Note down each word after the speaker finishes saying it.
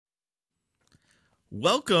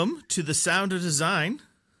Welcome to the Sound of Design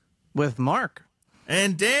with Mark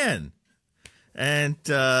and Dan. And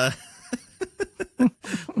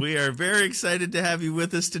we are very excited to have you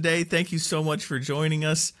with us today. Thank you so much for joining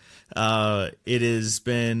us. It has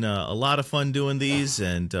been a lot of fun doing these,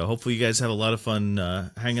 and hopefully you guys have a lot of fun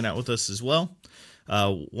hanging out with us as well.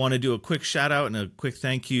 Want to do a quick shout out and a quick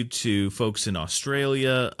thank you to folks in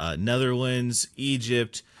Australia, Netherlands,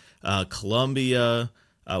 Egypt, Colombia.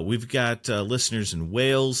 We've got listeners in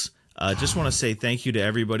Wales. Just want to say thank you to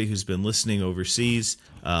everybody who's been listening overseas.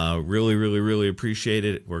 Really appreciate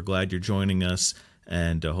it. We're glad you're joining us,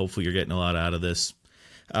 and hopefully you're getting a lot out of this.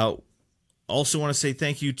 Also want to say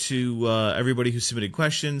thank you to everybody who submitted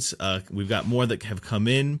questions. We've got more that have come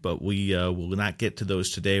in, but we will not get to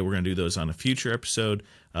those today. We're going to do those on a future episode.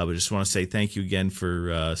 But just want to say thank you again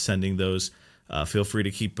for sending those. Feel free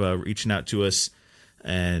to keep reaching out to us,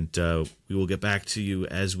 and we will get back to you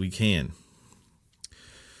as we can.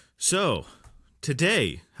 So,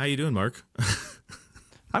 today, how you doing, Mark?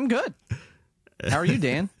 I'm good. How are you,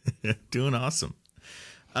 Dan? Doing awesome.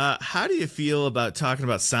 How do you feel about talking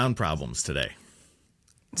about sound problems today?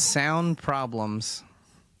 Sound problems.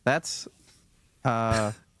 That's,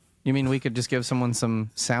 you mean we could just give someone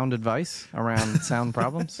some sound advice around sound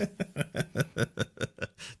problems?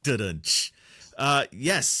 Dun-dun-ch.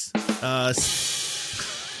 Yes.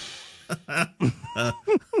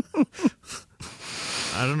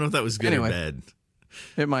 I don't know if that was good or bad.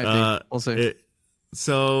 It might be. We'll see.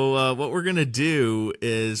 So what we're going to do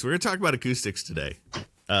is we're going to talk about acoustics today.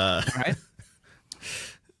 All right.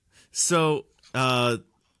 So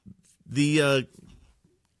the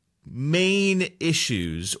main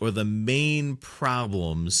issues or the main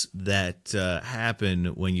problems that happen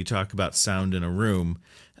when you talk about sound in a room,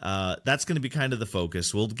 that's going to be kind of the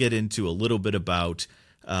focus. We'll get into a little bit about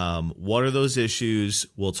what are those issues.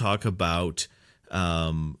 We'll talk about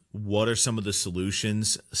what are some of the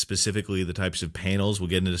solutions, specifically the types of panels. We'll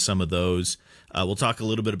get into some of those. We'll talk a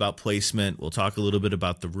little bit about placement. We'll talk a little bit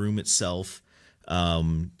about the room itself,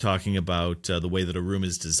 talking about the way that a room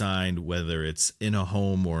is designed, whether it's in a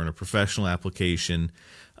home or in a professional application.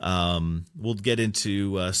 We'll get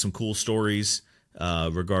into some cool stories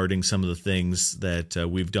regarding some of the things that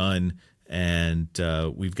we've done, and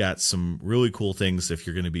we've got some really cool things if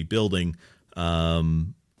you're going to be building.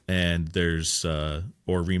 And there's, or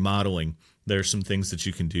remodeling, there's some things that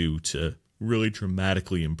you can do to really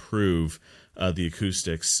dramatically improve the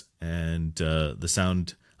acoustics and the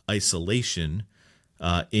sound isolation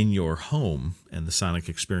in your home and the sonic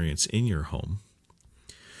experience in your home.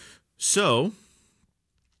 So,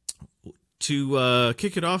 to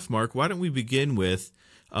kick it off, Mark, why don't we begin with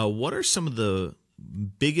what are some of the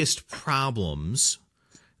biggest problems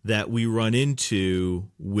that we run into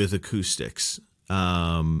with acoustics?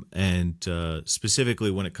 And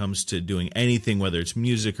specifically when it comes to doing anything, whether it's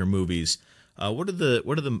music or movies, what are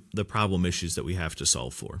the problem issues that we have to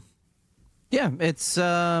solve for? Yeah, it's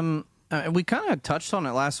we kind of touched on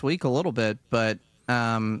it last week a little bit, but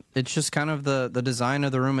it's just kind of the design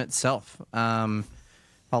of the room itself. A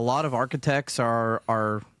lot of architects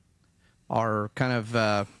are kind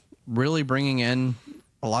of really bringing in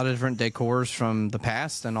a lot of different decors from the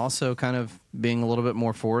past, and also kind of being a little bit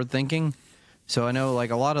more forward thinking. So I know,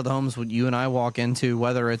 like, a lot of the homes you and I walk into,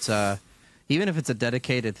 whether it's even if it's a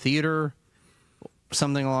dedicated theater,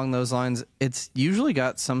 something along those lines, it's usually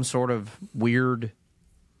got some sort of weird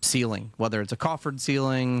ceiling, whether it's a coffered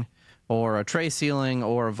ceiling or a tray ceiling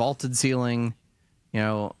or a vaulted ceiling. You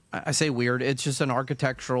know, I say weird, it's just an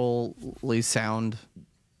architecturally sound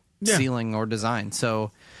ceiling or design.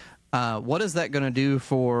 So what is that going to do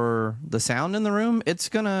for the sound in the room? It's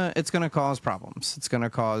gonna cause problems. It's gonna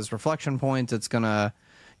cause reflection points. It's gonna,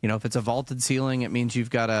 you know, if it's a vaulted ceiling, it means you're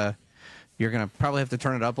gonna probably have to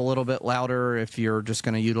turn it up a little bit louder if you're just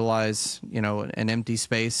gonna utilize, you know, an empty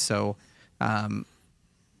space. So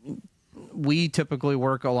we typically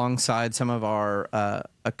work alongside some of our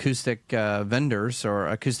acoustic vendors or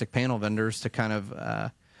acoustic panel vendors to kind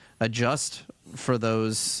of adjust for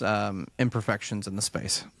those imperfections in the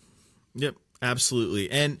space. Yep,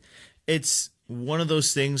 absolutely. And it's one of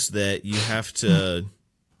those things that you have to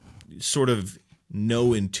sort of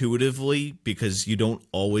know intuitively, because you don't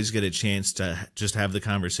always get a chance to just have the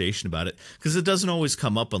conversation about it, because it doesn't always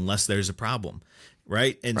come up unless there's a problem,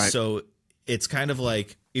 right? And so it's kind of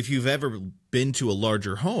like if you've ever been to a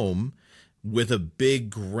larger home with a big,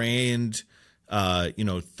 grand,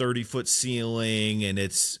 30-foot ceiling, and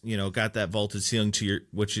it's, you know, got that vaulted ceiling to your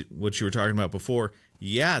what you were talking about before.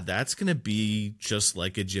 Yeah, that's going to be just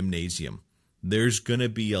like a gymnasium. There's going to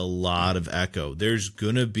be a lot of echo. There's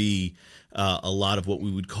going to be a lot of what we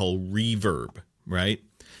would call reverb, right?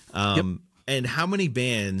 And how many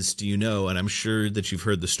bands do you know? And I'm sure that you've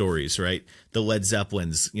heard the stories, right? The Led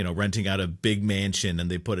Zeppelins, renting out a big mansion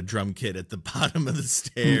and they put a drum kit at the bottom of the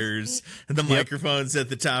stairs and the microphones at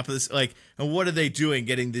the top of this. And what are they doing?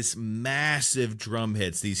 Getting this massive drum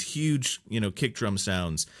hits, these huge, kick drum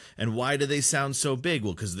sounds. And why do they sound so big?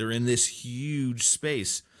 Well, because they're in this huge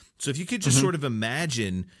space. So if you could just sort of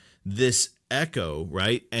imagine this echo,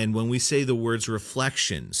 right? And when we say the words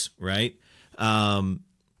reflections, right?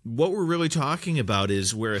 What we're really talking about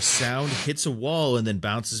is where a sound hits a wall and then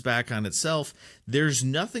bounces back on itself. There's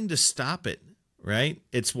nothing to stop it, right?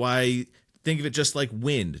 It's why, think of it just like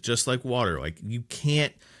wind, just like water. Like you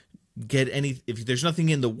can't get any, if there's nothing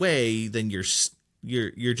in the way, then you're just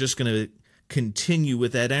going to continue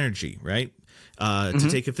with that energy, right? To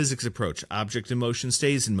take a physics approach, object in motion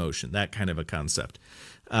stays in motion, that kind of a concept.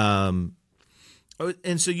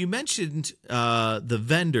 And so you mentioned the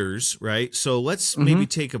vendors, right? So let's maybe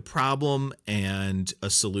take a problem and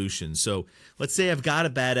a solution. So let's say I've got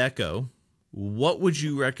a bad echo. What would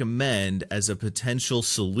you recommend as a potential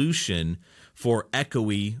solution for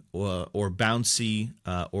echoey or bouncy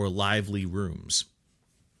or lively rooms?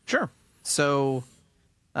 Sure. So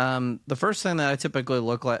the first thing that I typically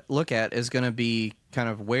look at is going to be kind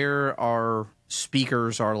of where our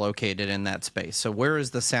speakers are located in that space. So where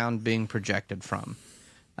is the sound being projected from?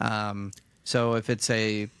 So if it's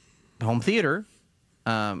a home theater,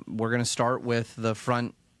 we're going to start with the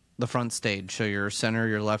front stage. So your center,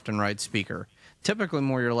 your left and right speaker. Typically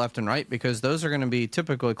more your left and right because those are going to be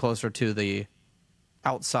typically closer to the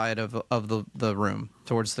outside of the room,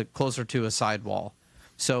 towards the closer to a side wall.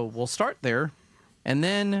 So we'll start there, and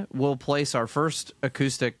then we'll place our first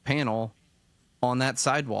acoustic panel on that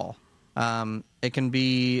sidewall. It can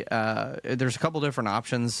be, there's a couple different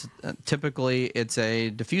options. Typically, it's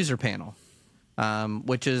a diffuser panel,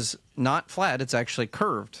 which is not flat. It's actually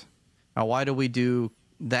curved. Now, why do we do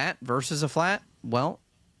that versus a flat? Well,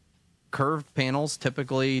 curved panels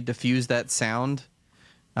typically diffuse that sound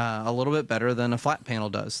a little bit better than a flat panel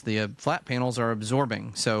does. The flat panels are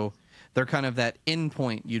absorbing, so they're kind of that end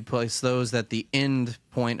point. You'd place those at the end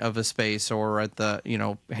point of a space or at the,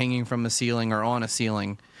 hanging from a ceiling or on a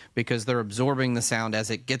ceiling, because they're absorbing the sound as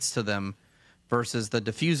it gets to them, versus the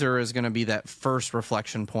diffuser is going to be that first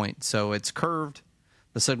reflection point. So it's curved,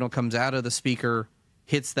 the signal comes out of the speaker,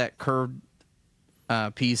 hits that curved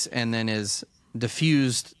piece, and then is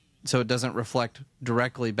diffused so it doesn't reflect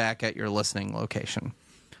directly back at your listening location.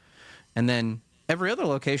 And then every other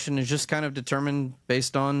location is just kind of determined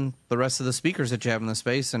based on the rest of the speakers that you have in the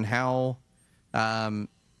space and how much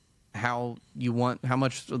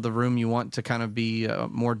of the room you want to kind of be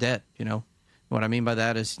more dead. What I mean by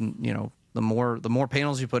that is, the more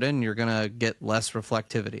panels you put in, you're going to get less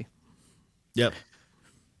reflectivity. Yep.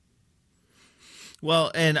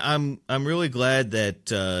 Well, and I'm really glad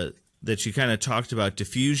that you kind of talked about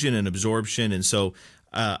diffusion and absorption. And so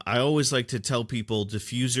I always like to tell people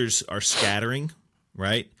diffusers are scattering,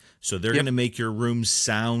 right? So they're going to make your room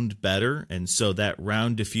sound better. And so that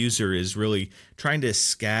round diffuser is really trying to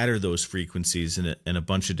scatter those frequencies in a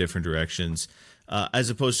bunch of different directions, as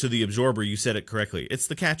opposed to the absorber. You said it correctly. It's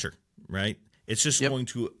the catcher, right? It's just going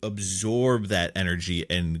to absorb that energy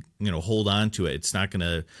and, hold on to it. It's not going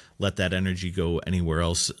to let that energy go anywhere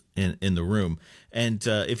else in the room. And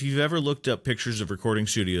if you've ever looked up pictures of recording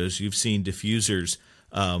studios, you've seen diffusers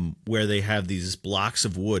where they have these blocks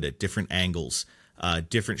of wood at different angles,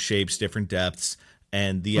 different shapes, different depths.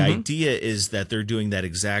 And the idea is that they're doing that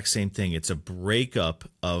exact same thing. It's a breakup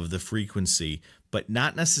of the frequency, but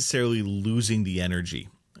not necessarily losing the energy.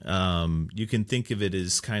 You can think of it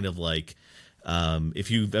as kind of like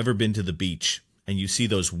if you've ever been to the beach and you see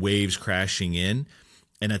those waves crashing in,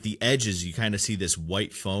 and at the edges you kind of see this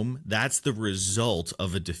white foam. That's the result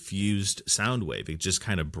of a diffused sound wave. It just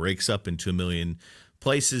kind of breaks up into a million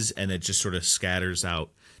places, and it just sort of scatters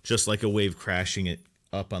out, just like a wave crashing it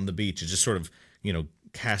up on the beach. It just sort of,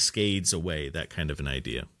 cascades away, that kind of an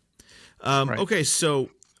idea. Right. Okay,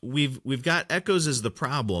 so we've got echoes as the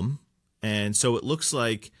problem, and so it looks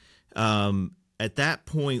like at that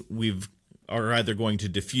point are either going to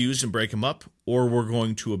diffuse and break them up, or we're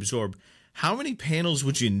going to absorb. How many panels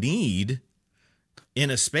would you need in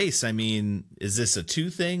a space? I mean, is this a 2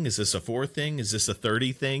 thing? Is this a 4 thing? Is this a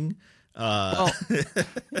 30 thing? I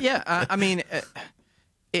mean,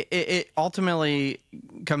 it ultimately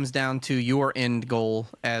comes down to your end goal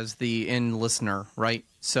as the end listener, right?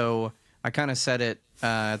 So I kind of said it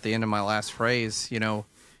at the end of my last phrase,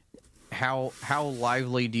 how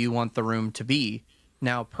lively do you want the room to be?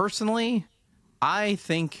 Now, personally, I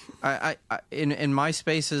think in my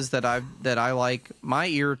spaces that I like, my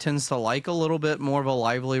ear tends to like a little bit more of a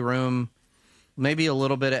lively room, maybe a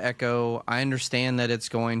little bit of echo. I understand that it's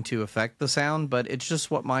going to affect the sound, but it's just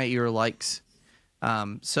what my ear likes.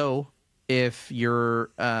 So if you're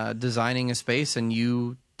designing a space and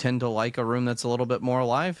you tend to like a room that's a little bit more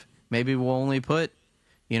alive, maybe we'll only put,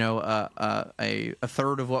 a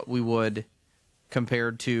third of what we would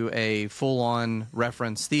compared to a full-on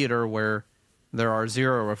reference theater where there are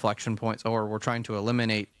 0 reflection points, or we're trying to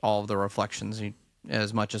eliminate all of the reflections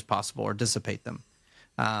as much as possible or dissipate them.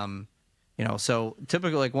 So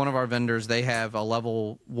typically, like one of our vendors, they have a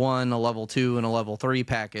level 1, a level 2, and a level 3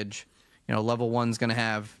 package. Level 1's going to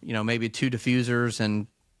have, maybe 2 diffusers and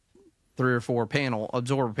 3 or 4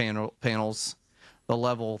 absorber panels. The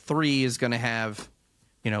level 3 is going to have,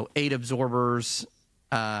 8 absorbers,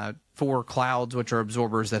 4 clouds, which are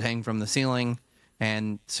absorbers that hang from the ceiling,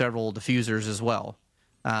 and several diffusers as well.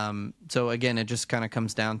 So again, it just kind of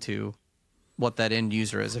comes down to what that end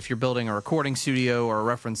user is. If you're building a recording studio or a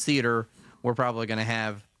reference theater, we're probably going to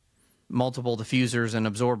have multiple diffusers and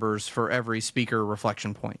absorbers for every speaker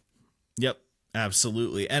reflection point. Yep,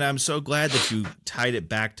 absolutely. And I'm so glad that you tied it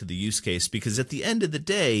back to the use case, because at the end of the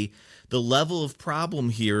day, the level of problem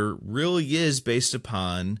here really is based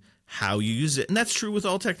upon how you use it. And that's true with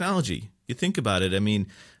all technology. You think about it. I mean,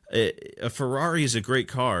 a Ferrari is a great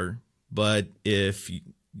car, but if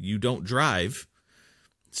you don't drive,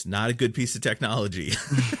 it's not a good piece of technology.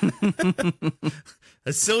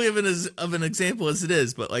 As silly of an example as it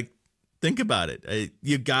is, but like, think about it.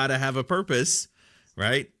 You got to have a purpose,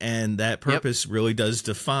 right? And that purpose really does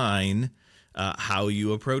define how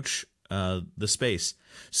you approach the space.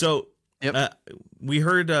 So we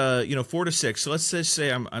heard 4 to 6. So let's just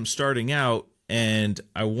say I'm starting out and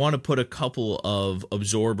I want to put a couple of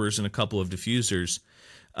absorbers and a couple of diffusers.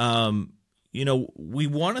 We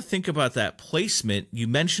want to think about that placement. You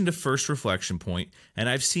mentioned a first reflection point, and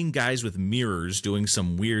I've seen guys with mirrors doing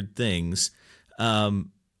some weird things.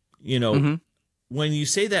 When you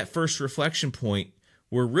say that first reflection point,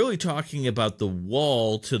 we're really talking about the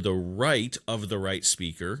wall to the right of the right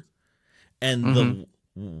speaker and the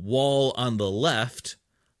wall on the left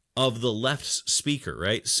of the left speaker,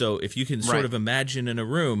 right? So if you can sort of imagine in a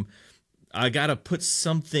room, I got to put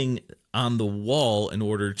something on the wall in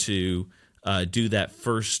order to do that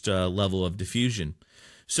first level of diffusion.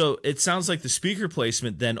 So it sounds like the speaker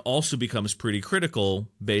placement then also becomes pretty critical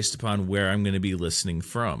based upon where I'm going to be listening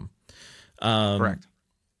from. Correct.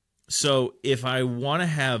 So if I want to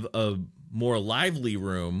have a more lively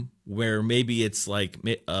room where maybe it's like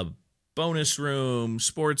a bonus room,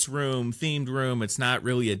 sports room, themed room, it's not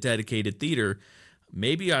really a dedicated theater,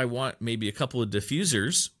 maybe I want a couple of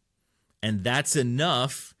diffusers, and that's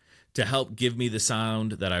enough to help give me the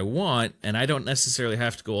sound that I want, and I don't necessarily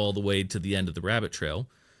have to go all the way to the end of the rabbit trail.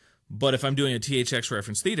 But if I'm doing a THX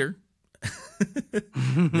reference theater,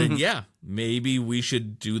 then maybe we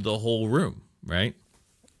should do the whole room, right?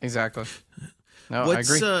 Exactly. No, I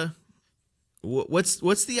agree.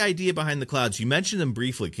 What's the idea behind the clouds? You mentioned them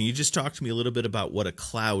briefly. Can you just talk to me a little bit about what a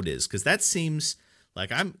cloud is? Because that seems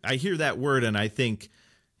like I hear that word and I think,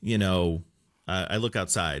 I look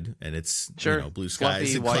outside and it's blue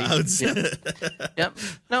skies and clouds. Yep.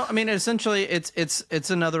 No, I mean essentially it's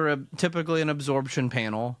another typically an absorption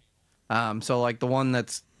panel. So like the one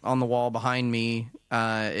that's on the wall behind me,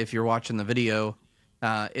 if you're watching the video,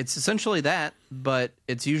 it's essentially that, but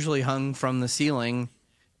it's usually hung from the ceiling,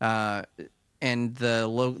 and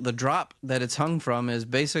the drop that it's hung from is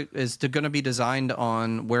going to be designed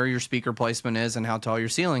on where your speaker placement is and how tall your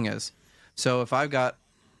ceiling is. So if I've got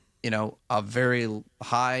a very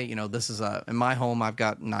high, this is in my home, I've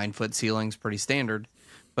got 9-foot ceilings, pretty standard.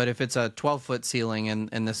 But if it's a 12-foot ceiling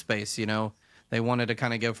in this space, they wanted to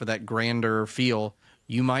kind of go for that grander feel.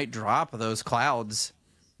 You might drop those clouds,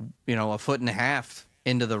 1.5 feet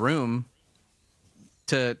into the room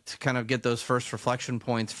to kind of get those first reflection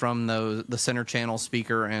points from the center channel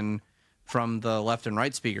speaker and from the left and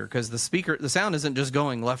right speaker. Because the sound isn't just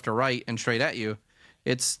going left or right and straight at you.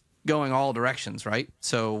 It's going all directions, right?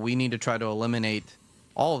 So we need to try to eliminate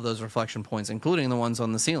all of those reflection points, including the ones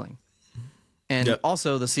on the ceiling. And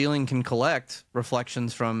also the ceiling can collect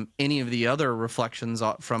reflections from any of the other reflections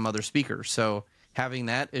from other speakers. So having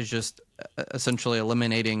that is just essentially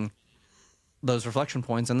eliminating those reflection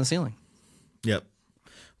points in the ceiling. Yep.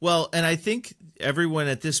 Well, and I think everyone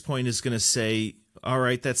at this point is going to say, all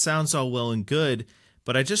right, that sounds all well and good,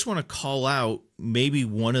 but I just want to call out maybe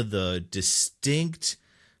one of the distinct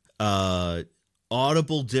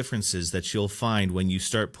audible differences that you'll find when you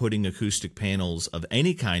start putting acoustic panels of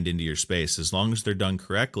any kind into your space, as long as they're done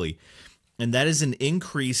correctly. and that is an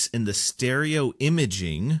increase in the stereo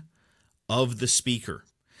imaging of the speaker.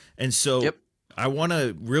 And so I want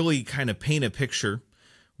to really kind of paint a picture,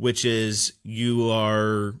 which is you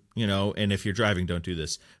are, you know, and if you're driving, don't do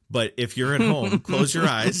this. But if you're at home, close your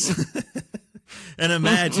eyes and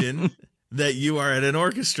imagine that you are at an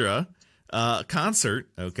orchestra concert,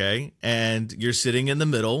 okay? And you're sitting in the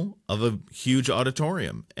middle of a huge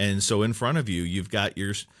auditorium. And so in front of you, you've got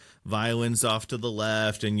your violins off to the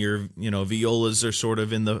left, and your, you know, violas are sort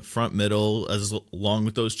of in the front middle, as along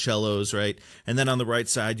with those cellos, right? And then on the right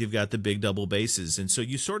side, you've got the big double basses. And so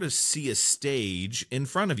you sort of see a stage in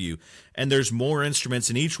front of you, and there's more instruments,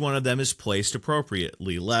 and each one of them is placed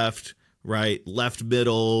appropriately. Left, right, left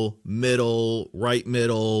middle, middle, right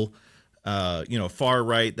middle, you know, far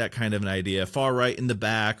right, that kind of an idea. Far right in the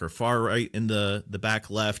back, or far right in the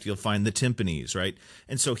back left, you'll find the timpanis, right?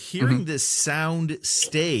 And so hearing this sound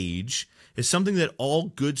stage is something that all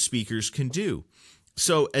good speakers can do.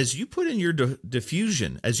 So as you put in your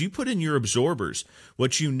diffusion, as you put in your absorbers,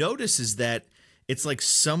 what you notice is that it's like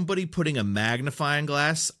somebody putting a magnifying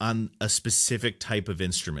glass on a specific type of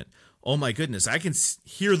instrument. Oh my goodness, I can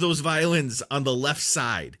hear those violins on the left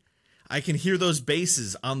side. I can hear those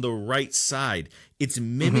basses on the right side. It's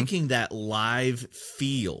mimicking that live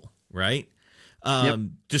feel, right?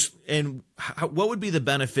 Just, and what would be the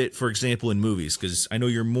benefit, for example, in movies? Because I know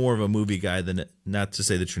you're more of a movie guy than, not to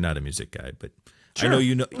say that you're not a music guy, but I know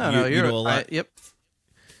you know, you know a lot.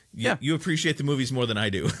 You appreciate the movies more than I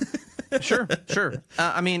do. Sure.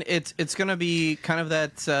 I mean, it's going to be kind of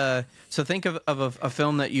that. So think of a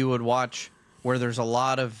film that you would watch where there's a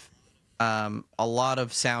lot of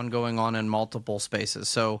sound going on in multiple spaces.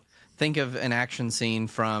 So think of an action scene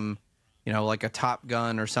from, you know, like a Top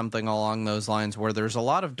Gun or something along those lines, where there's a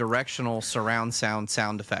lot of directional surround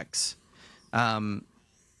sound effects.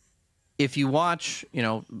 If you watch, you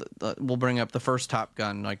know, we'll bring up the first Top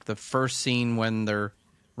Gun, like the first scene when they're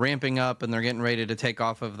ramping up and they're getting ready to take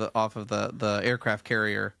off of the aircraft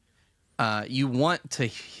carrier. You want to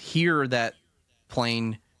hear that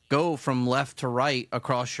plane go from left to right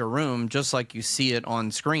across your room, just like you see it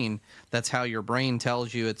on screen. That's how your brain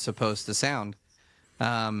tells you it's supposed to sound.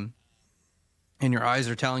 And your eyes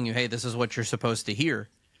are telling you, hey, this is what you're supposed to hear.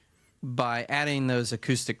 By adding those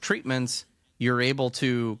acoustic treatments, you're able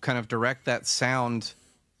to kind of direct that sound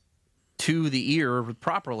to the ear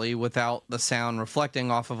properly without the sound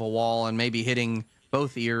reflecting off of a wall and maybe hitting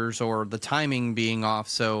both ears, or the timing being off.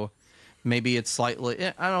 So maybe it's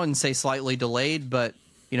slightly, I don't say slightly delayed, but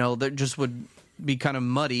you know, that just would be kind of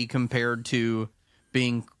muddy compared to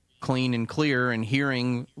being clean and clear and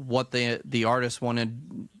hearing what the artist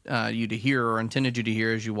wanted you to hear or intended you to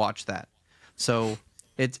hear as you watch that. So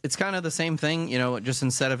it's kind of the same thing, you know, just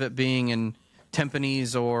instead of it being in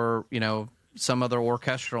timpanis or, you know, some other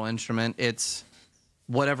orchestral instrument, it's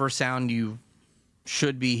whatever sound you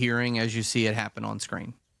should be hearing as you see it happen on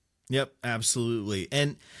screen. Yep, absolutely.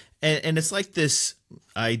 And it's like this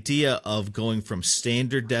idea of going from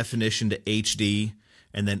standard definition to HD,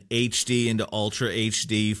 and then HD into Ultra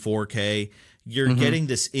HD, 4K. You're getting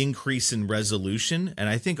this increase in resolution. And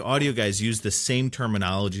I think audio guys use the same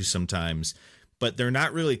terminology sometimes, but they're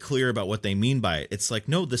not really clear about what they mean by it. It's like,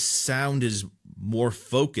 no, the sound is more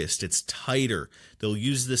focused. It's tighter. They'll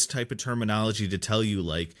use this type of terminology to tell you,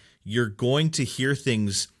 like, you're going to hear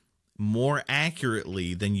things more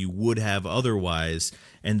accurately than you would have otherwise.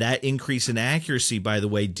 And that increase in accuracy, by the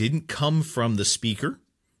way, didn't come from the speaker,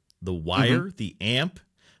 the wire, the amp,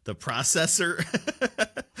 the processor,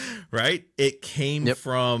 right? It came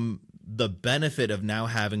from the benefit of now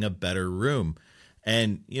having a better room.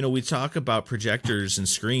 And, you know, we talk about projectors and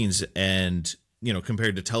screens and, you know,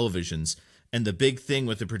 compared to televisions. And the big thing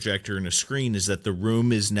with a projector and a screen is that the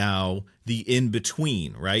room is now the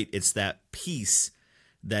in-between, right? It's that piece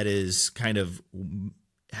that is kind of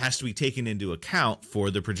has to be taken into account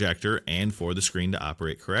for the projector and for the screen to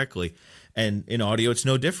operate correctly. And in audio, it's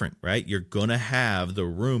no different, right? You're going to have the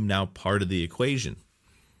room now part of the equation.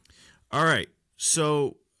 All right.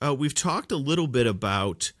 So we've talked a little bit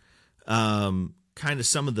about kind of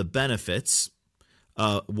some of the benefits,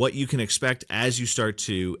 what you can expect as you start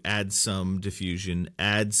to add some diffusion,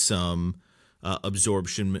 add some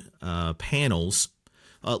absorption panels.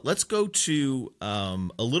 Let's go to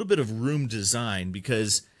a little bit of room design,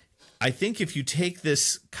 because I think if you take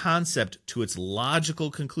this concept to its logical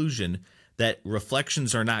conclusion that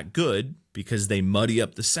reflections are not good because they muddy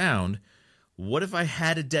up the sound, what if I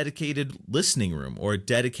had a dedicated listening room or a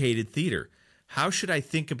dedicated theater? How should I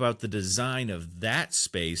think about the design of that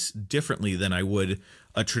space differently than I would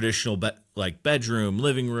a traditional like bedroom,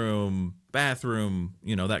 living room, bathroom,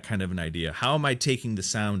 that kind of an idea. How am I taking the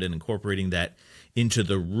sound and incorporating that into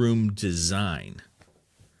the room design?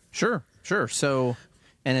 Sure. So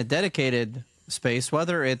in a dedicated space,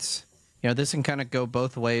 whether it's, this can kind of go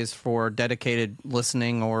both ways for dedicated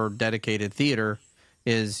listening or dedicated theater,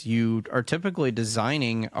 is you are typically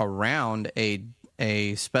designing around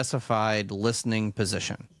a specified listening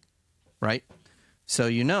position, right? So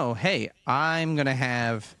hey, I'm going to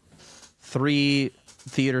have 3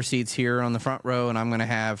 theater seats here on the front row, and I'm going to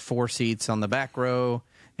have 4 seats on the back row,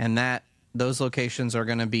 and those locations are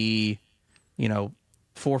going to be,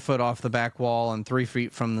 4 foot off the back wall and 3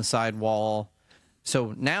 feet from the side wall.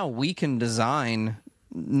 So now we can design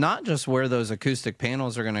not just where those acoustic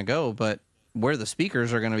panels are going to go, but where the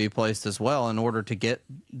speakers are going to be placed as well, in order to get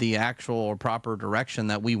the actual or proper direction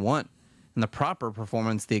that we want, and the proper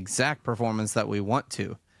performance, the exact performance that we want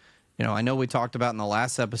to. I know we talked about in the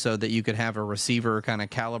last episode that you could have a receiver kind of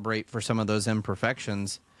calibrate for some of those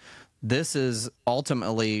imperfections. This is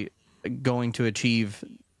ultimately going to achieve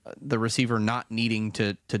the receiver not needing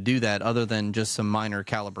to do that, other than just some minor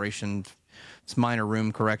calibration, some minor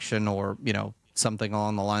room correction, or, something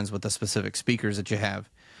along the lines with the specific speakers that you have.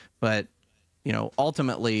 But,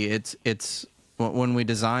 ultimately it's when we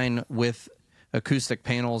design with acoustic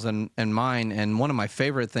panels in mind, and one of my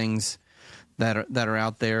favorite things that are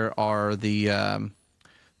out there are the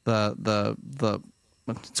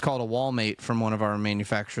it's called a wall mate from one of our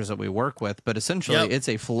manufacturers that we work with, but essentially it's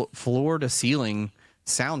a floor to ceiling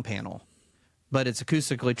sound panel, but it's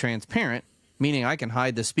acoustically transparent, meaning I can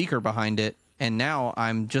hide the speaker behind it, and now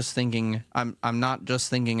I'm not just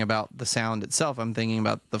thinking about the sound itself, I'm thinking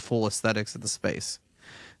about the full aesthetics of the space.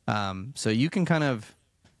 So you can kind of,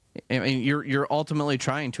 you're ultimately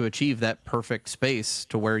trying to achieve that perfect space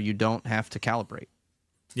to where you don't have to calibrate.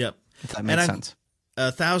 Yep. If that makes sense.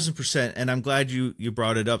 1,000%. And I'm glad you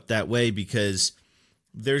brought it up that way, because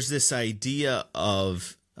there's this idea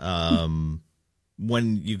of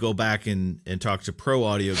when you go back and talk to pro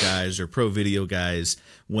audio guys or pro video guys,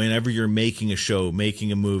 whenever you're making a show,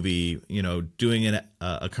 making a movie, doing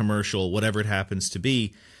a commercial, whatever it happens to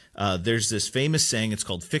be, there's this famous saying, it's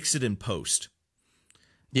called "fix it in post."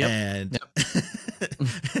 Yep. And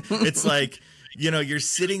it's like, you're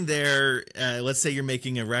sitting there, let's say you're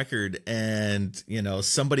making a record, and,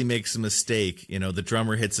 somebody makes a mistake, the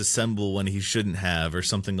drummer hits a cymbal when he shouldn't have, or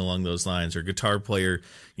something along those lines, or guitar player,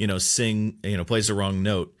 plays the wrong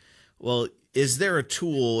note. Well, is there a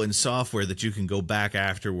tool in software that you can go back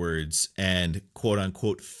afterwards and quote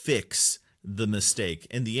unquote fix the mistake?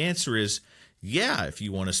 And the answer is, yeah, if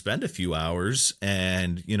you want to spend a few hours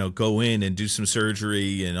and, go in and do some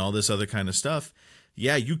surgery and all this other kind of stuff,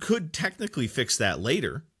 yeah, you could technically fix that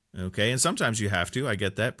later. Okay. And sometimes you have to. I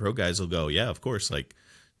get that. Pro guys will go, yeah, of course. Like,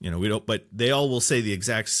 we don't, but they all will say the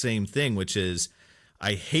exact same thing, which is,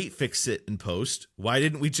 I hate fix it in post. Why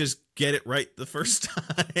didn't we just get it right the first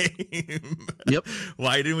time? Yep.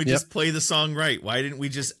 Why didn't we just play the song right? Why didn't we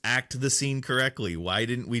just act the scene correctly? Why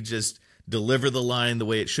didn't we just deliver the line the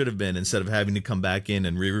way it should have been, instead of having to come back in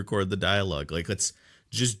and re-record the dialogue? Like, let's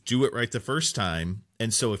just do it right the first time.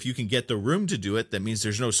 And so if you can get the room to do it, that means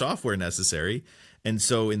there's no software necessary. And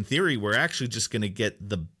so in theory, we're actually just going to get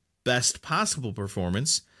the best possible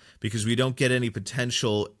performance, because we don't get any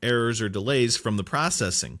potential errors or delays from the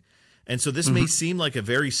processing. And so this may seem like a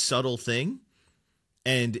very subtle thing.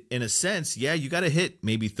 And in a sense, yeah, you got to hit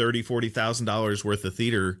maybe $30,000, $40,000 worth of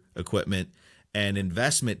theater equipment and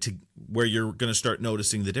investment to where you're going to start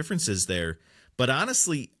noticing the differences there. But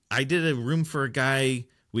honestly, I did a room for a guy,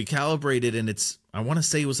 we calibrated, and I want to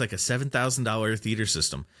say it was like a $7,000 theater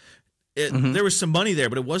system. There was some money there,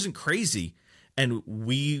 but it wasn't crazy. And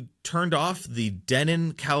we turned off the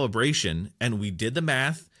Denon calibration, and we did the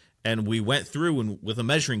math, and we went through with a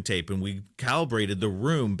measuring tape, and we calibrated the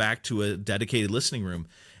room back to a dedicated listening room,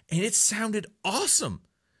 and it sounded awesome.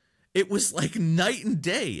 It was like night and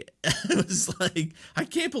day. It was like, I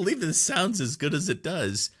can't believe this sounds as good as it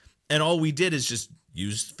does. And all we did is just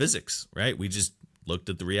use physics, right? We just looked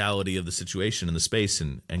at the reality of the situation in the space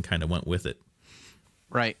and kind of went with it.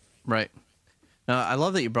 Right. I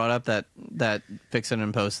love that you brought up that fix it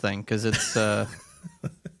in post thing, because it's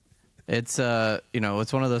it's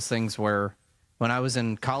one of those things where when I was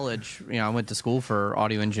in college, I went to school for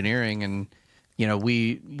audio engineering, and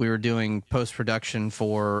we were doing post production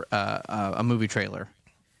for a movie trailer.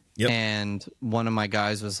 Yep. And one of my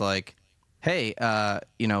guys was like, "Hey,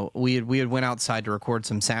 we had went outside to record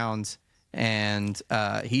some sounds, and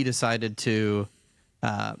he decided to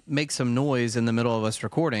make some noise in the middle of us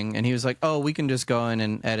recording." And he was like, "Oh, we can just go in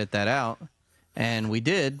and edit that out." And we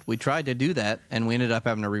did. We tried to do that, and we ended up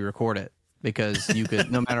having to re-record it. because you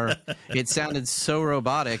could, no matter, it sounded so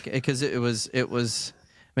robotic because it was,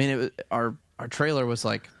 I mean, our trailer was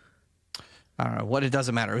like, I don't know what, it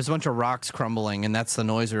doesn't matter. It was a bunch of rocks crumbling, and that's the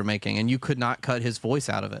noise we were making, and you could not cut his voice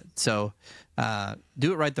out of it. So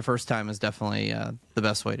do it right the first time is definitely the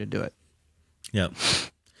best way to do it. Yeah.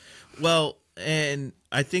 Well, and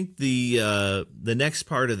I think the next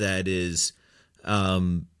part of that is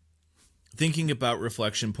thinking about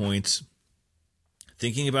reflection points,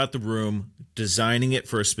 thinking about the room, designing it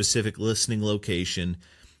for a specific listening location.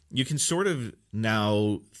 You can sort of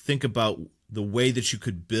now think about the way that you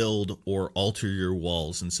could build or alter your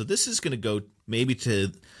walls. And so this is going to go maybe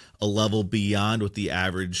to a level beyond what the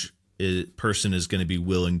average person is going to be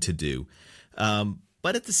willing to do.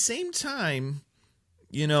 But at the same time,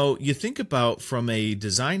 you know, you think about from a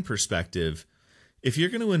design perspective, if you're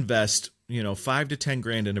going to invest, you know, $5 to $10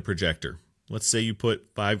 grand in a projector, let's say you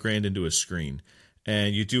put $5 grand into a screen,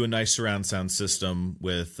 and you do a nice surround sound system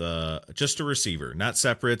with just a receiver, not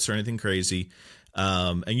separates or anything crazy.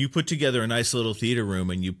 And you put together a nice little theater room,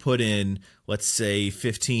 and you put in, let's say,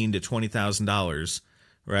 $15,000 to $20,000,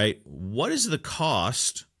 right? What is the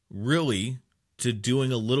cost really to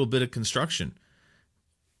doing a little bit of construction,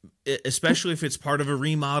 especially if it's part of a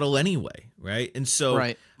remodel anyway, right? And so,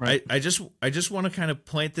 right. I just want to kind of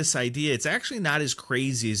plant this idea. It's actually not as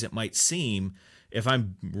crazy as it might seem. If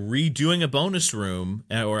I'm redoing a bonus room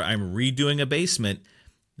or I'm redoing a basement,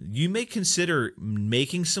 you may consider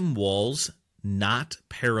making some walls not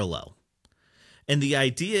parallel. And the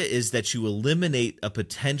idea is that you eliminate a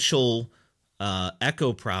potential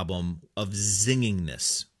echo problem of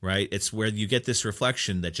zingingness, right? It's where you get this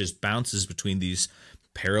reflection that just bounces between these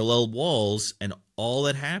parallel walls, and all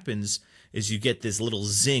that happens is you get this little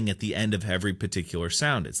zing at the end of every particular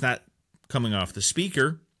sound. It's not coming off the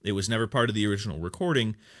speaker. It was never part of the original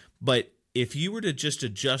recording. But if you were to just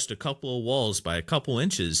adjust a couple of walls by a couple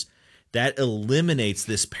inches, that eliminates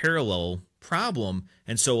this parallel problem,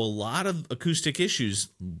 and so a lot of acoustic issues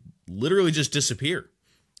literally just disappear.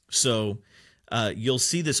 So you'll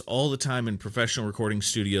see this all the time in professional recording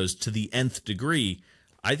studios to the nth degree.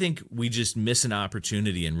 I think we just miss an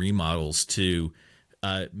opportunity in remodels to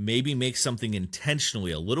maybe make something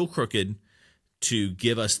intentionally a little crooked to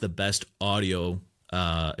give us the best audio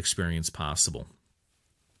experience possible.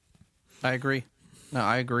 I agree. No,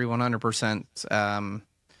 I agree 100%.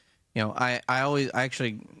 You know, I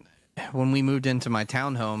actually, when we moved into my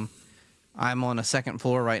townhome, I'm on a second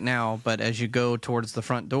floor right now, but as you go towards the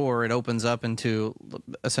front door, it opens up into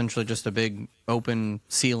essentially just a big open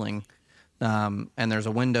ceiling. And there's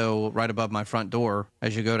a window right above my front door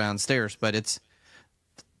as you go downstairs, but it's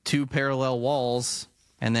two parallel walls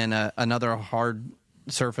and then another hard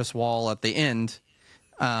surface wall at the end.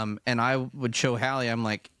 And I would show Hallie, I'm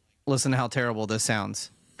like, listen to how terrible this sounds,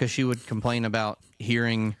 because she would complain about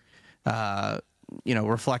hearing you know,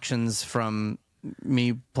 reflections from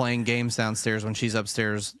me playing games downstairs when she's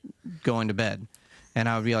upstairs going to bed. And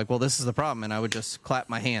I would be like, well, this is the problem. And I would just clap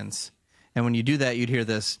my hands. And when you do that, you'd hear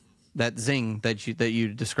that zing that you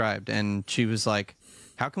described. And she was like,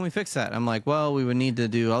 how can we fix that? I'm like, well, we would need to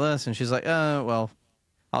do all this. And she's like, well,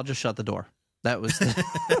 I'll just shut the door. That was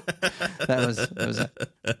that was it.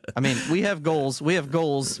 I mean, we have goals,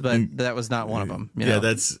 but that was not one of them. You know?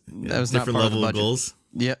 That was different not part level of of goals.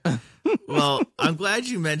 Yeah. Well, I'm glad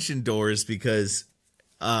you mentioned doors, because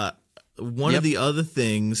one of the other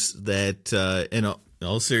things that, in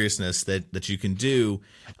all seriousness, that you can do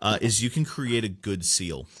is you can create a good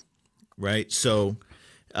seal, right? So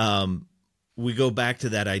we go back to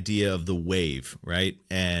that idea of the wave, right?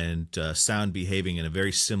 And sound behaving in a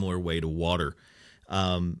very similar way to water.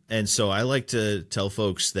 And so I like to tell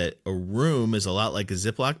folks that a room is a lot like a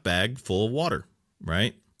Ziploc bag full of water,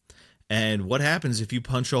 right? And what happens if you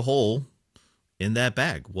punch a hole in that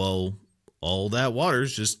bag? Well, all that water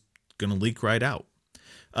is just going to leak right out.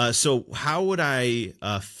 So how would I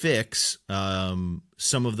fix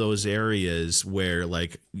some of those areas where,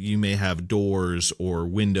 like, you may have doors or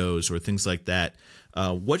windows or things like that?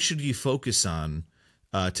 What should you focus on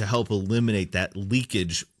to help eliminate that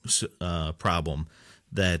leakage problem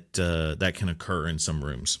that can occur in some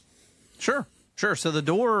rooms? Sure. So the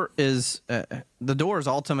door is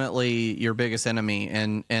ultimately your biggest enemy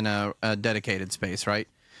in a dedicated space, right?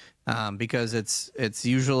 Because it's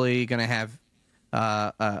usually going to have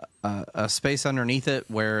a space underneath it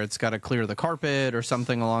where it's got to clear the carpet or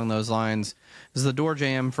something along those lines. Because the door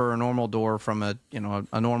jamb for a normal door from a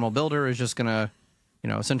normal builder is just going to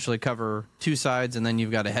essentially cover two sides, and then you've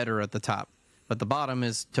got a header at the top. But the bottom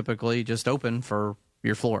is typically just open for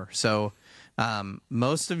your floor. So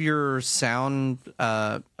Most of your sound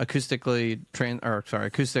acoustic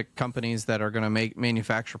companies that are going to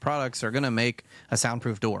manufacture products are going to make a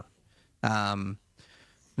soundproof door.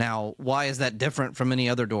 Now, why is that different from any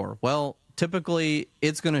other door? Well, typically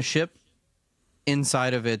it's going to ship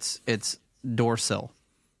inside of its door sill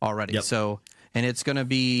already. Yep. So, and it's going to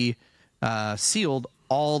be sealed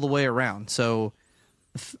all the way around. So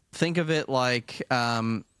think of it like,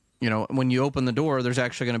 when you open the door, there's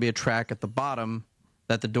actually going to be a track at the bottom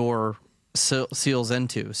that the door seals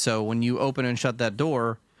into. So when you open and shut that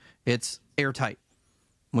door, it's airtight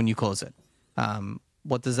when you close it.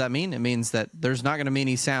 What does that mean? It means that there's not going to be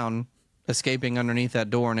any sound escaping underneath that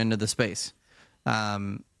door and into the space.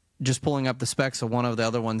 Just pulling up the specs of one of the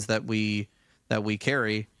other ones that we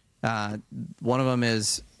carry. One of them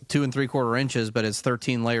is 2 3/4 inches, but it's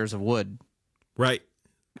 13 layers of wood. Right.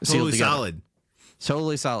 Totally solid.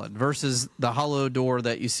 Totally solid. Versus the hollow door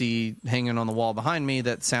that you see hanging on the wall behind me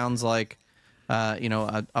that sounds like,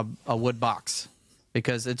 a wood box,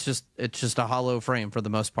 because it's just a hollow frame for the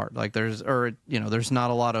most part. Like there's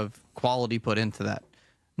not a lot of quality put into that.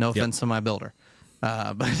 No offense to my builder.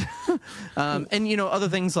 But other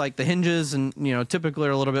things like the hinges and, typically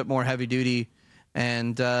are a little bit more heavy duty,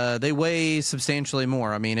 and they weigh substantially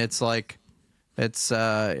more. I mean, I want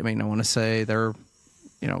to say they're,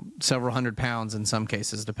 several hundred pounds in some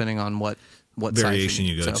cases, depending on what variation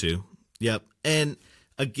you go to. to. Yep. And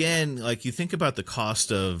again, like you think about the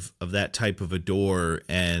cost of that type of a door,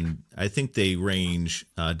 and I think they range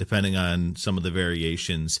depending on some of the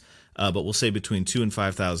variations, but we'll say between $2,000 and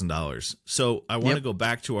 $5,000. So I want to go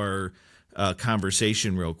back to our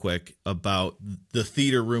conversation real quick about the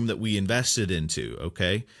theater room that we invested into.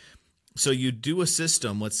 Okay. So you do a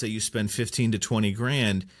system, let's say you spend 15 to 20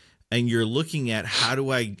 grand, and you're looking at, how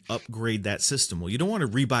do I upgrade that system? Well, you don't want to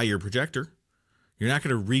rebuy your projector. You're not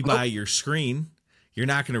going to rebuy your screen. You're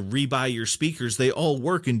not going to rebuy your speakers. They all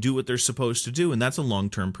work and do what they're supposed to do, and that's a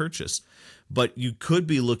long-term purchase. But you could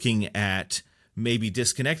be looking at maybe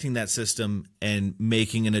disconnecting that system and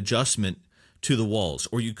making an adjustment to the walls.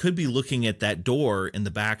 Or you could be looking at that door in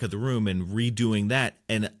the back of the room and redoing that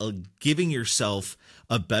and giving yourself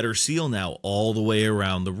a better seal now all the way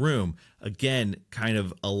around the room. Again, kind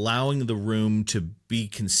of allowing the room to be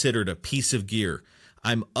considered a piece of gear.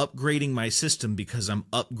 I'm upgrading my system because I'm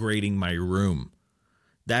upgrading my room.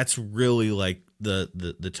 That's really like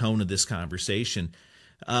the tone of this conversation.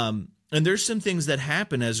 And there's some things that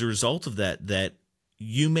happen as a result of that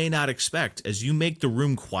you may not expect. As you make the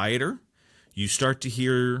room quieter, you start to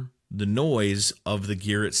hear the noise of the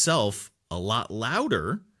gear itself a lot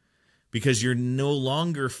louder, because you're no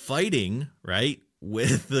longer fighting, right,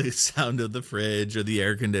 with the sound of the fridge or the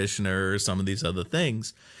air conditioner or some of these other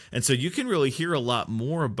things. And so you can really hear a lot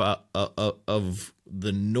more about of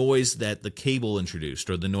the noise that the cable introduced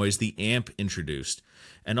or the noise the amp introduced.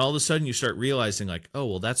 And all of a sudden you start realizing, like, oh,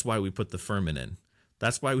 well, that's why we put the Furman in.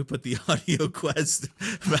 That's why we put the Audio Quest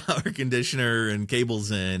power conditioner and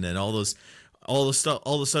cables in, and all the stuff. All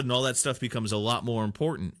of a sudden, all that stuff becomes a lot more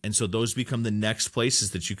important, and so those become the next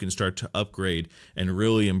places that you can start to upgrade and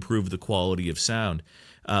really improve the quality of sound,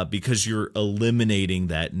 because you're eliminating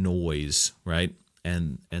that noise, right,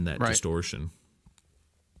 and that distortion.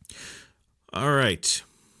 All right.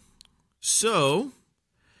 So,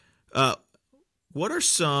 what are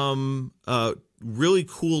some really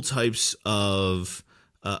cool types of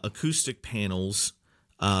acoustic panels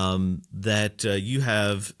that you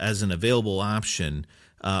have as an available option?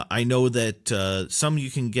 I know that some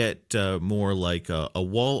you can get more like a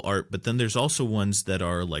wall art, but then there's also ones that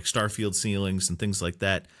are like Starfield ceilings and things like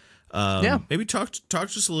that. Maybe talk to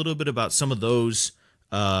us a little bit about some of those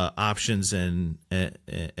options and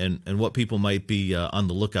what people might be on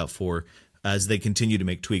the lookout for as they continue to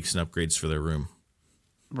make tweaks and upgrades for their room.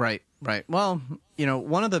 Right. Well,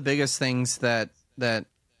 one of the biggest things that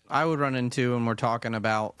I would run into when we're talking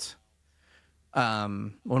about,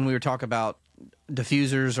 when we were talking about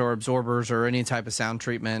diffusers or absorbers or any type of sound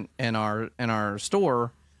treatment in our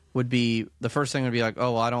store, would be, the first thing would be like,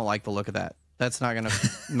 oh, well, I don't like the look of that. That's not going to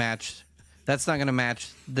match. That's not going to match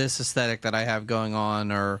this aesthetic that I have going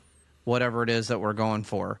on, or whatever it is that we're going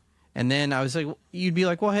for. And then I was like, you'd be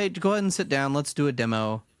like, well, hey, go ahead and sit down. Let's do a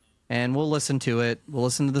demo, and we'll listen to it. We'll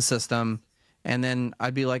listen to the system. And then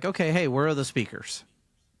I'd be like, okay, hey, where are the speakers?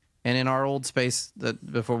 And in our old space,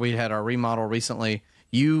 that before we had our remodel recently,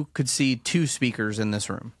 you could see 2 speakers in this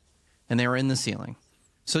room, and they were in the ceiling.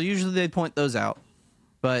 So usually they'd point those out,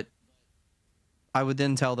 but I would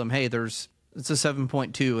then tell them, hey, it's a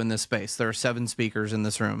 7.2 in this space. There are 7 speakers in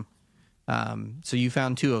this room. So you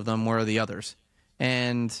found 2 of them. Where are the others?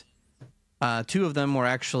 And Two of them were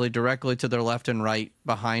actually directly to their left and right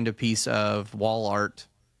behind a piece of wall art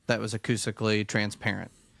that was acoustically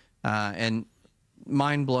transparent. And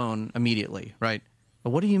mind blown immediately, right? But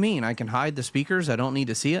what do you mean? I can hide the speakers. I don't need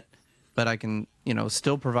to see it, but I can,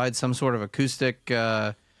 still provide some sort of acoustic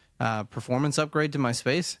performance upgrade to my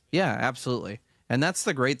space. Yeah, absolutely. And that's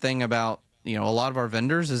the great thing about, a lot of our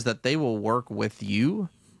vendors is that they will work with you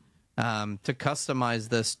to customize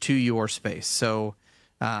this to your space. So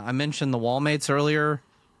I mentioned the wall mates earlier.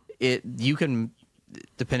 You can,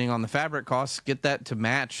 depending on the fabric costs, get that to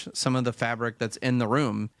match some of the fabric that's in the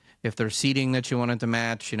room. If there's seating that you want it to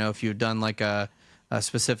match, if you've done like a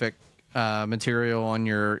specific material on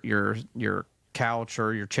your couch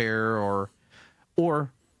or your chair,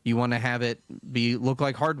 or you want to have it look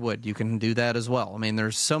like hardwood, you can do that as well. I mean,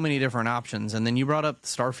 there's so many different options. And then you brought up the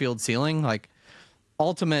Starfield ceiling, like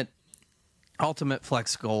ultimate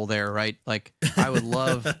flex goal there, right? Like I would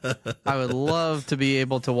love to be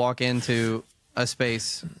able to walk into a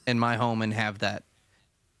space in my home and have that.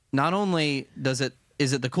 Not only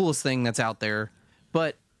is it the coolest thing that's out there,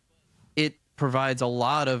 but it provides a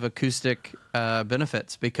lot of acoustic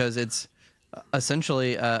benefits because it's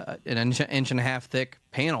essentially an inch and a half thick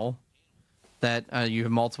panel that you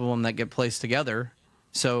have multiple of them that get placed together.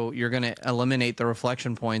 So you're going to eliminate the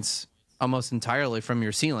reflection points almost entirely from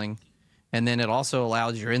your ceiling. And then it also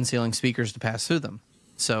allows your in-ceiling speakers to pass through them.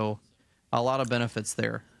 So a lot of benefits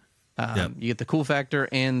there. Yep. You get the cool factor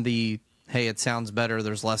and the, hey, it sounds better,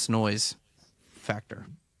 there's less noise factor.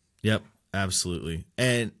 Yep, absolutely.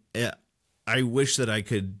 And I wish that I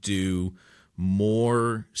could do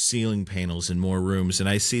more ceiling panels in more rooms. And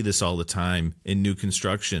I see this all the time in new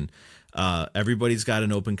construction. Everybody's got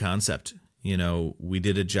an open concept. We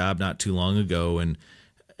did a job not too long ago, and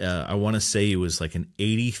I want to say it was like an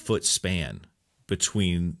 80-foot span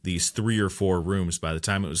between these 3 or 4 rooms. By the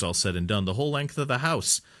time it was all said and done, the whole length of the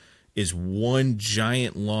house is one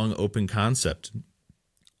giant long open concept.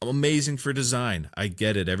 Amazing for design. I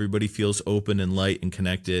get it. Everybody feels open and light and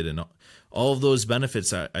connected, and all of those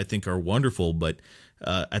benefits I think are wonderful. But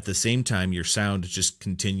at the same time, your sound just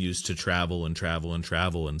continues to travel and travel and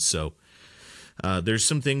travel. And so there's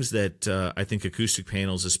some things that I think acoustic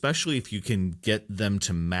panels, especially if you can get them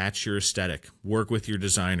to match your aesthetic, work with your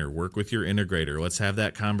designer, work with your integrator. Let's have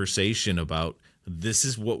that conversation about this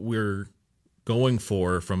is what we're going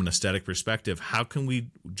for from an aesthetic perspective. How can we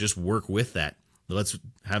just work with that? Let's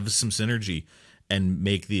have some synergy and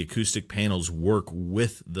make the acoustic panels work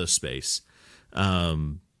with the space.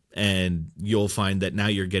 And you'll find that now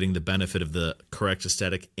you're getting the benefit of the correct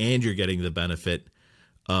aesthetic, and you're getting the benefit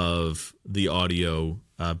of the audio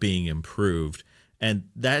being improved. And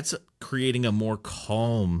that's creating a more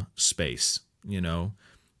calm space.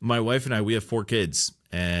 My wife and I, we have 4 kids,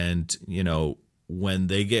 and, when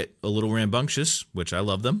they get a little rambunctious, which I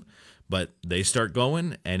love them, but they start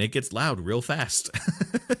going and it gets loud real fast.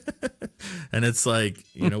 And it's like,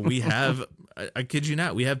 we have, I kid you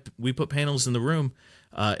not, we put panels in the room,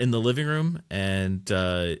 in the living room, and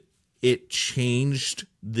it changed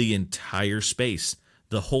the entire space.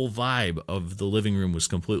 The whole vibe of the living room was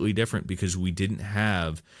completely different because we didn't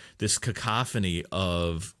have this cacophony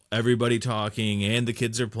of everybody talking and the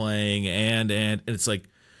kids are playing and it's like,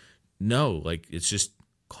 no, like it's just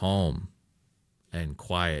calm and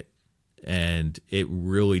quiet. And it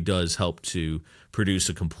really does help to produce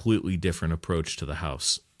a completely different approach to the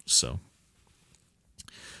house. So,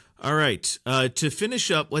 all right. To finish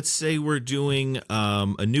up, let's say we're doing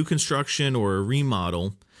a new construction or a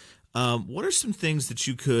remodel. What are some things that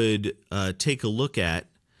you could take a look at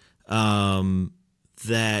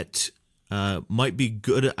that might be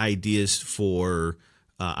good ideas for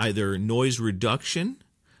either noise reduction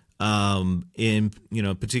in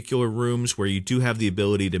particular rooms where you do have the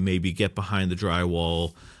ability to maybe get behind the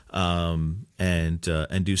drywall and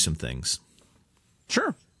do some things?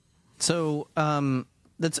 Sure. So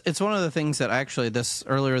it's one of the things that actually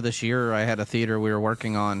earlier this year I had a theater we were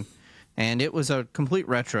working on, and it was a complete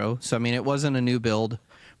retro. So I mean, it wasn't a new build,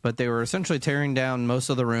 but they were essentially tearing down most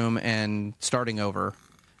of the room and starting over.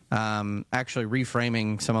 Actually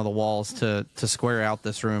reframing some of the walls to square out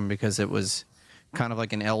this room because it was kind of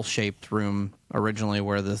like an L-shaped room originally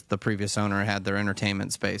where the previous owner had their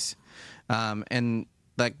entertainment space. And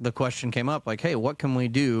like the question came up like, hey, what can we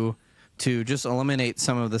do to just eliminate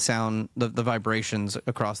some of the sound, the vibrations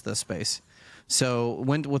across this space? So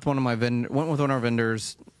went with one of our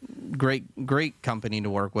vendors, great company to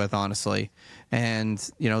work with, honestly. And,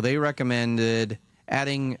 they recommended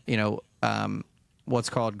adding, what's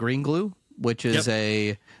called green glue which is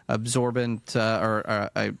a absorbent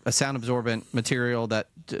a sound absorbent material that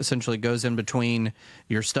essentially goes in between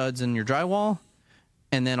your studs and your drywall,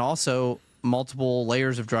 and then also multiple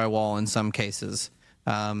layers of drywall in some cases,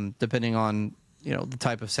 depending on the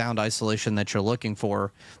type of sound isolation that you're looking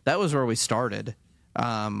for. That was where we started.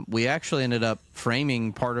 We actually ended up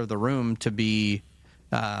framing part of the room to be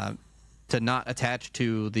to not attach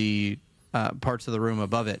to the parts of the room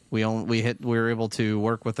above it. We were able to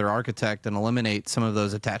work with their architect and eliminate some of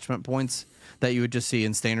those attachment points that you would just see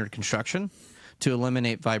in standard construction to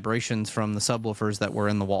eliminate vibrations from the subwoofers that were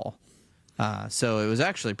in the wall. So it was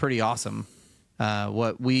actually pretty awesome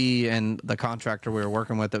what we and the contractor we were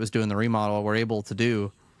working with that was doing the remodel were able to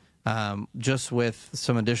do, just with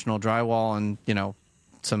some additional drywall and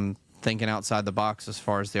some thinking outside the box as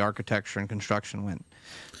far as the architecture and construction went.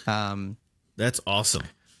 That's awesome.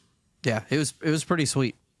 Yeah, it was pretty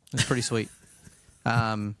sweet. It was pretty sweet.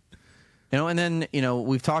 And then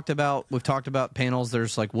we've talked about panels.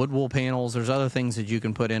 There's like wood wool panels. There's other things that you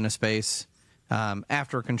can put in a space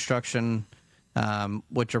after construction,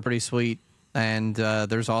 which are pretty sweet. And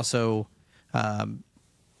there's also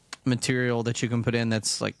material that you can put in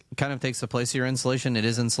that's like kind of takes the place of your insulation. It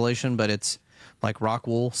is insulation, but it's like rock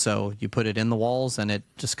wool, so you put it in the walls, and it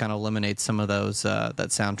just kind of eliminates some of those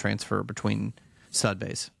that sound transfer between stud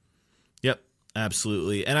bays. Yep,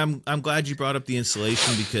 absolutely. And I'm glad you brought up the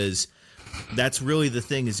insulation, because that's really the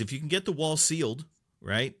thing, is if you can get the wall sealed,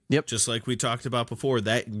 right? Yep. Just like we talked about before,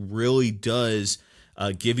 that really does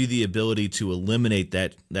give you the ability to eliminate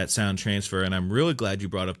that sound transfer. And I'm really glad you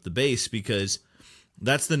brought up the bass, because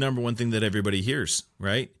that's the number one thing that everybody hears,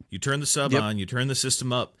 right? You turn the sub on, you turn the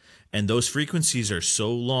system up, and those frequencies are so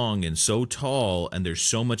long and so tall, and there's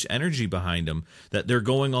so much energy behind them that they're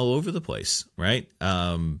going all over the place, right?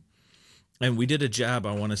 And we did a job,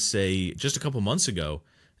 I want to say, just a couple months ago,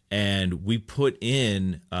 and we put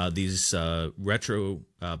in these retro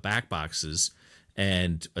back boxes,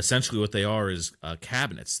 and essentially what they are is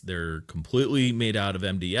cabinets. They're completely made out of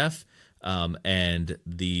MDF, and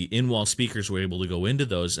the in-wall speakers were able to go into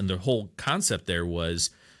those, and the whole concept there was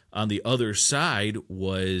on the other side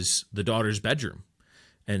was the daughter's bedroom.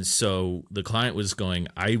 And so the client was going,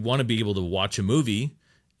 I want to be able to watch a movie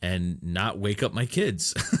and not wake up my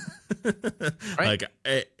kids. Right.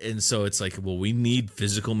 And so it's like, well, we need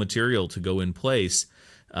physical material to go in place.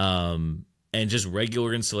 And just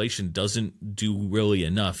regular insulation doesn't do really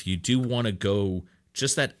enough. You do want to go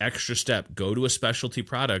just that extra step, go to a specialty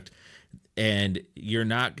product, and you're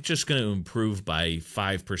not just going to improve by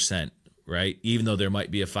 5%, right? Even though there might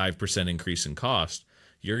be a 5% increase in cost,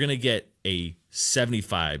 you're going to get a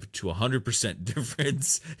 75 to 100%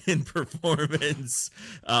 difference in performance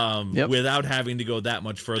without having to go that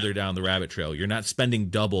much further down the rabbit trail. You're not spending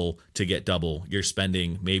double to get double. You're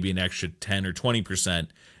spending maybe an extra 10 or 20%,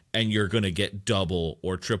 and you're going to get double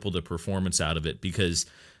or triple the performance out of it, because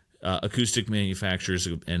acoustic manufacturers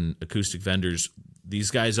and acoustic vendors,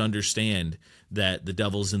 these guys understand that the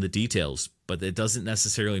devil's in the details, but it doesn't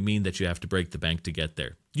necessarily mean that you have to break the bank to get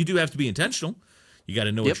there. You do have to be intentional. You got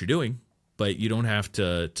to know what you're doing, but you don't have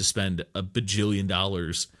to spend a bajillion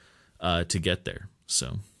dollars to get there.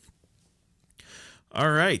 So,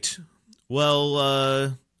 all right.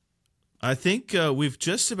 Well, I think we've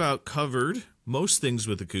just about covered most things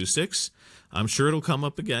with acoustics. I'm sure it'll come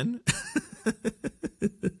up again.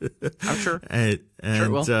 I'm sure. And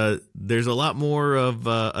sure there's a lot more of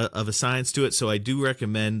a science to it. So I do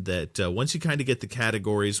recommend that once you kind of get the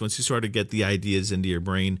categories, once you sort of get the ideas into your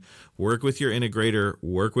brain, work with your integrator,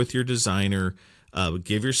 work with your designer,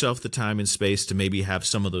 give yourself the time and space to maybe have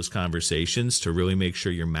some of those conversations to really make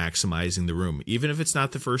sure you're maximizing the room. Even if it's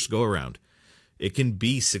not the first go around, it can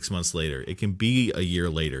be 6 months later, it can be a year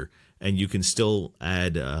later, and you can still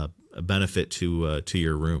add a benefit to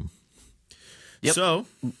your room. Yep. So,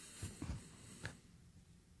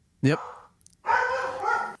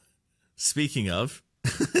 speaking of, I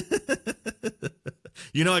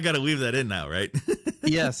got to leave that in now, right?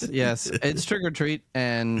 Yes. It's trick or treat,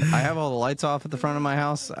 and I have all the lights off at the front of my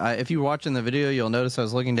house. If you're watching the video, you'll notice I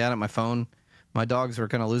was looking down at my phone. My dogs were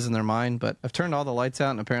kind of losing their mind, but I've turned all the lights out,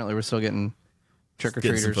 and apparently we're still getting trick or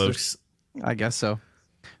treaters. Folks. I guess so.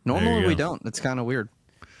 Normally we don't. It's kind of weird.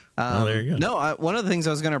 There you go. No, one of the things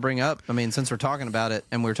I was going to bring up, I mean, since we're talking about it,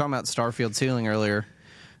 and we were talking about Starfield ceiling earlier,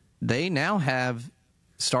 they now have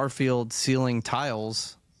Starfield ceiling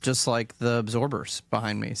tiles just like the absorbers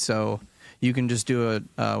behind me. So you can just do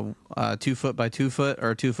a 2 foot by 2 foot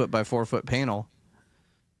or a 2 foot by 4 foot panel.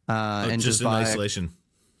 And just buy isolation.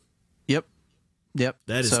 Yep. That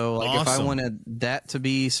is so like awesome. if I wanted that to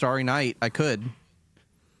be Starry Night, I could,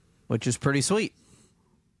 which is pretty sweet.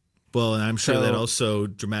 Well, and I'm sure that So- also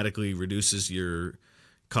dramatically reduces your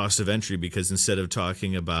cost of entry, because instead of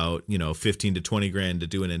talking about, 15 to 20 grand to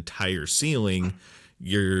do an entire ceiling,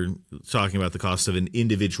 you're talking about the cost of an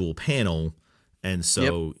individual panel. And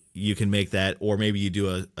so you can make that, or maybe you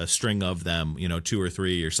do a string of them, 2 or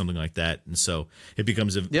 3 or something like that. And so it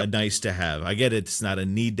becomes a nice to have. I get it's not a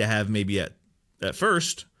need to have maybe at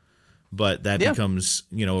first, but that becomes,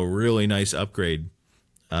 a really nice upgrade.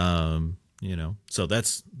 So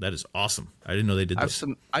that is awesome. I didn't know they did this.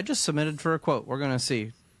 I just submitted for a quote. We're going to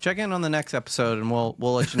see. Check in on the next episode, and we'll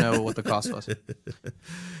let you know what the cost was.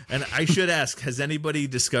 And I should ask, has anybody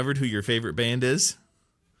discovered who your favorite band is?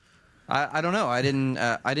 I don't know. I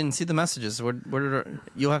didn't see the messages.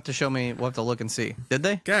 You'll have to show me. We'll have to look and see. Did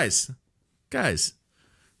they? Guys,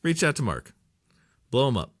 reach out to Mark. Blow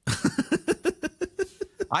him up.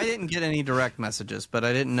 I didn't get any direct messages, but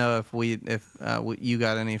I didn't know if you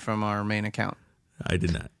got any from our main account. I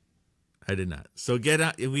did not. So get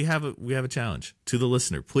out. We have a challenge to the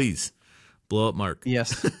listener. Please blow up Mark.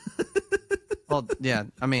 Yes. Well, yeah.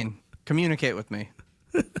 I mean, communicate with me.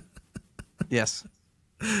 Yes.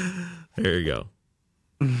 There you go.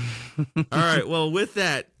 All right. Well, with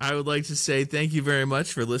that, I would like to say thank you very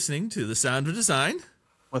much for listening to The Sound of Design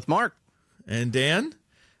With Mark and Dan.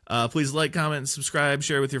 Please like, comment, and subscribe.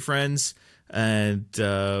 Share with your friends. And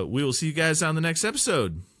we will see you guys on the next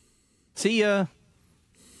episode. See ya.